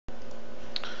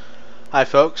Hi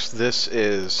folks, this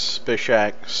is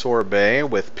Spishak Sorbet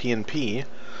with P&P,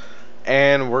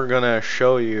 and we're going to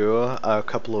show you a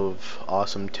couple of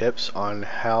awesome tips on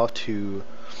how to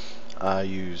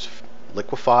use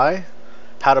Liquify,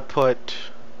 how to put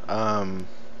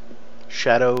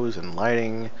shadows and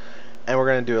lighting, and we're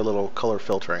going to do a little color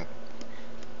filtering.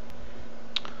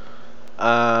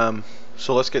 So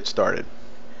let's get started.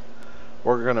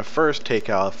 We're going to first take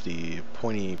off the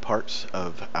pointy parts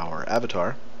of our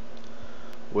avatar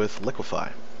with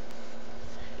Liquify.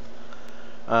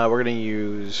 We're going to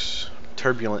use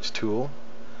Turbulence tool,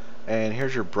 and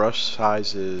here's your brush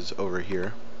sizes over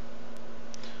here.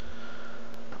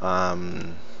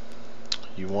 You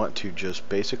want to just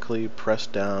basically press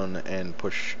down and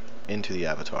push into the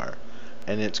avatar,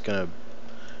 and it's going to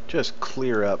just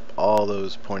clear up all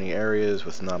those pointy areas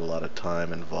with not a lot of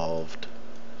time involved.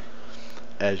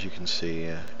 As you can see,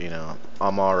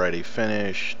 I'm already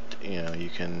finished. You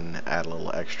can add a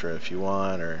little extra if you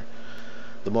want, or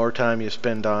the more time you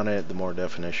spend on it, the more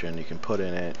definition you can put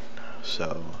in it.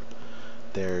 So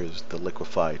there's the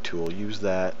Liquify tool. Use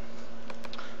that.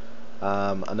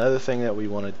 Another thing that we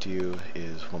want to do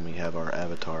is when we have our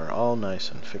avatar all nice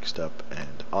and fixed up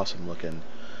and awesome looking,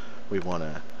 we want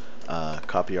to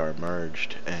copy our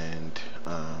merged and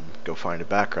go find a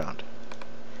background.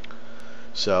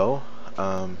 So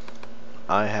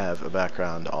I have a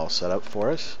background all set up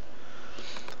for us,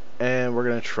 and we're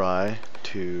going to try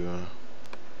to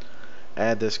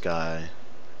add this guy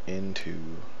into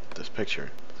this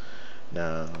picture.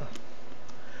 Now,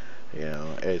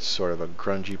 it's sort of a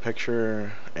grungy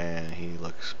picture, and he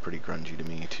looks pretty grungy to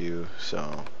me too,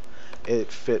 so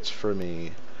it fits for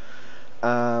me.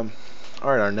 Alright,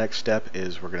 our next step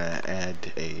is we're going to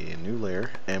add a new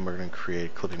layer, and we're going to create a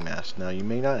clipping mask. Now, you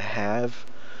may not have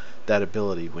that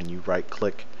ability when you right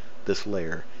click this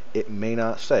layer. It may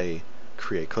not say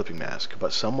create clipping mask,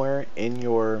 but somewhere in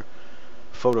your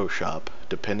Photoshop,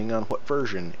 depending on what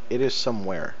version, it is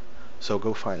somewhere. So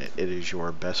go find it. It is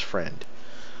your best friend.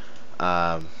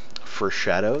 For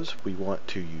shadows, we want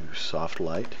to use soft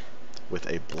light with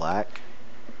a black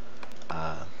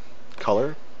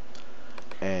color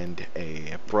and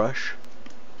a brush,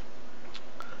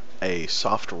 a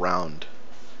soft round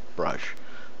brush.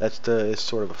 It's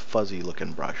sort of a fuzzy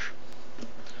looking brush.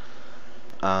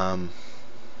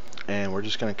 And we're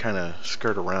just going to kind of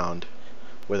skirt around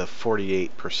with a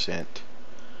 48%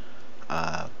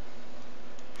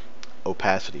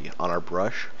 opacity on our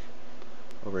brush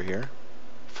over here.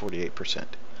 48%.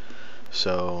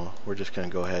 So we're just going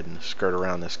to go ahead and skirt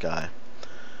around this guy.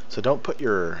 So don't put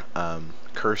your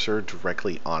cursor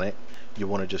directly on it. You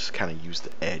want to just kind of use the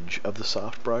edge of the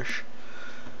soft brush.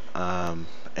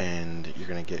 And you're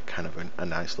going to get kind of a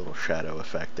nice little shadow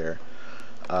effect there.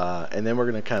 And then we're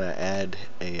going to kind of add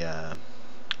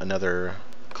another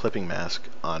clipping mask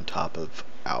on top of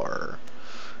our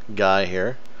guy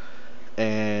here,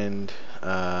 and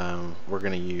we're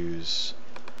going to use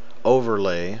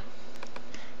overlay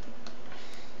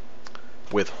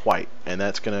with white, and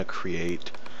that's going to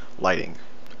create lighting.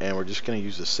 And we're just going to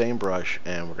use the same brush,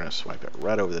 and we're going to swipe it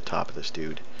right over the top of this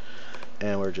dude,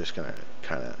 and we're just going to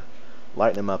kind of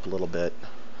lighten him up a little bit,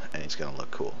 and he's going to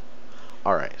look cool.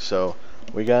 Alright, so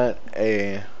we got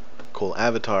a cool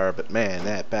avatar, but man,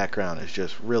 that background is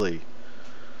just really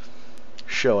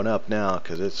showing up now,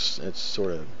 because it's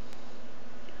sort of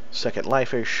Second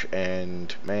Life-ish,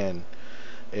 and man,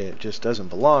 it just doesn't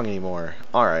belong anymore.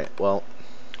 Alright, well,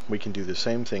 we can do the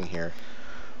same thing here.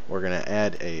 We're going to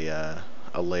add a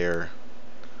layer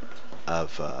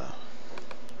of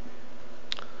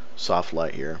soft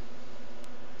light here,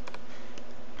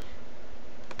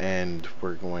 and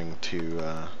we're going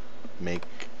to make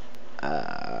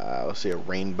let's see, a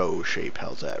rainbow shape.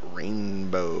 How's that?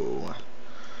 Rainbow.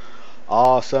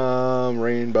 Awesome.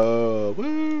 Rainbow.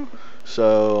 Woo!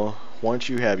 So once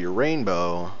you have your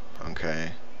rainbow,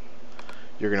 okay,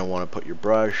 you're going to want to put your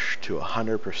brush to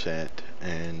 100%,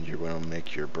 and you're going to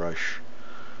make your brush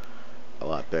a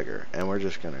lot bigger. And we're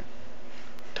just going to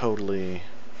totally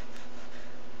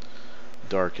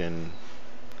darken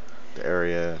the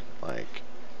area like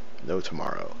no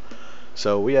tomorrow.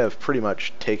 So we have pretty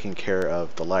much taken care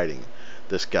of the lighting.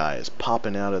 This guy is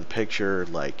popping out of the picture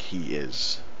like he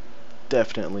is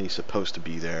definitely supposed to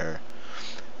be there,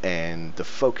 and the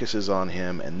focus is on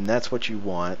him, and that's what you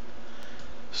want.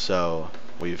 So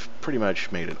we've pretty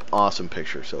much made an awesome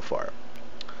picture so far.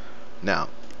 Now,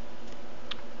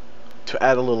 to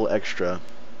add a little extra,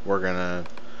 we're gonna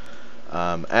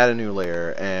add a new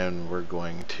layer, and we're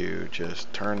going to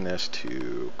just turn this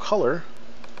to color,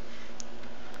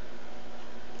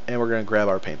 and we're going to grab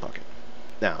our paint bucket.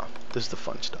 Now, this is the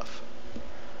fun stuff.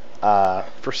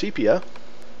 For sepia,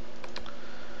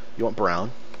 you want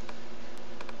brown.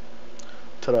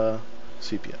 Ta-da,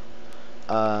 sepia.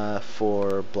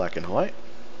 For black and white,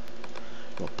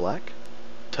 you want black.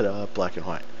 Ta-da, black and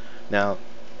white. Now,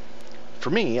 for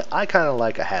me, I kind of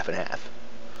like a half and half.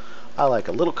 I like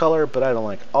a little color, but I don't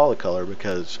like all the color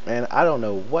because, man, I don't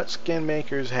know what skin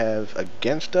makers have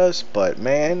against us, but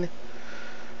man,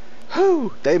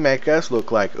 whew, they make us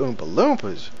look like Oompa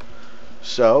Loompas.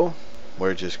 So,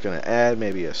 we're just going to add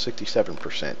maybe a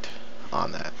 67%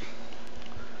 on that.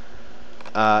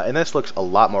 And this looks a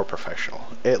lot more professional.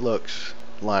 It looks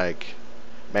like,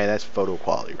 man, that's photo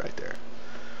quality right there.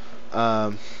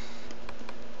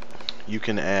 You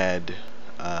can add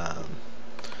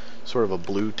sort of a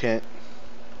blue tint.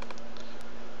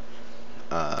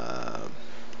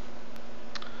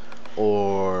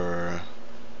 Or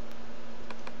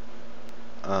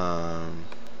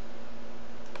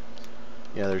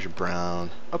yeah, there's your brown.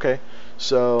 Okay,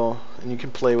 so, and you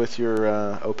can play with your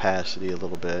opacity a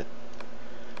little bit.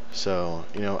 So,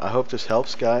 you know, I hope this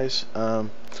helps, guys.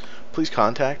 Please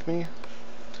contact me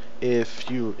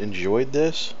if you enjoyed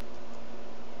this.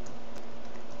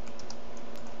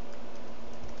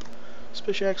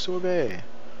 Spishak Sorbet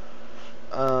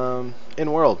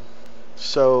in world.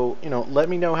 So, you know, let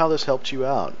me know how this helped you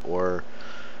out, or,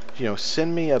 you know,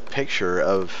 send me a picture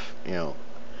of, you know,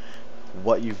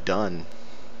 what you've done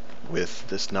with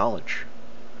this knowledge.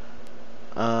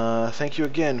 Thank you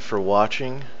again for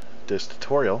watching this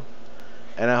tutorial,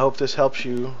 and I hope this helps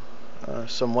you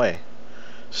some way.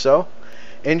 So,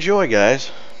 enjoy, guys,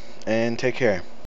 and take care.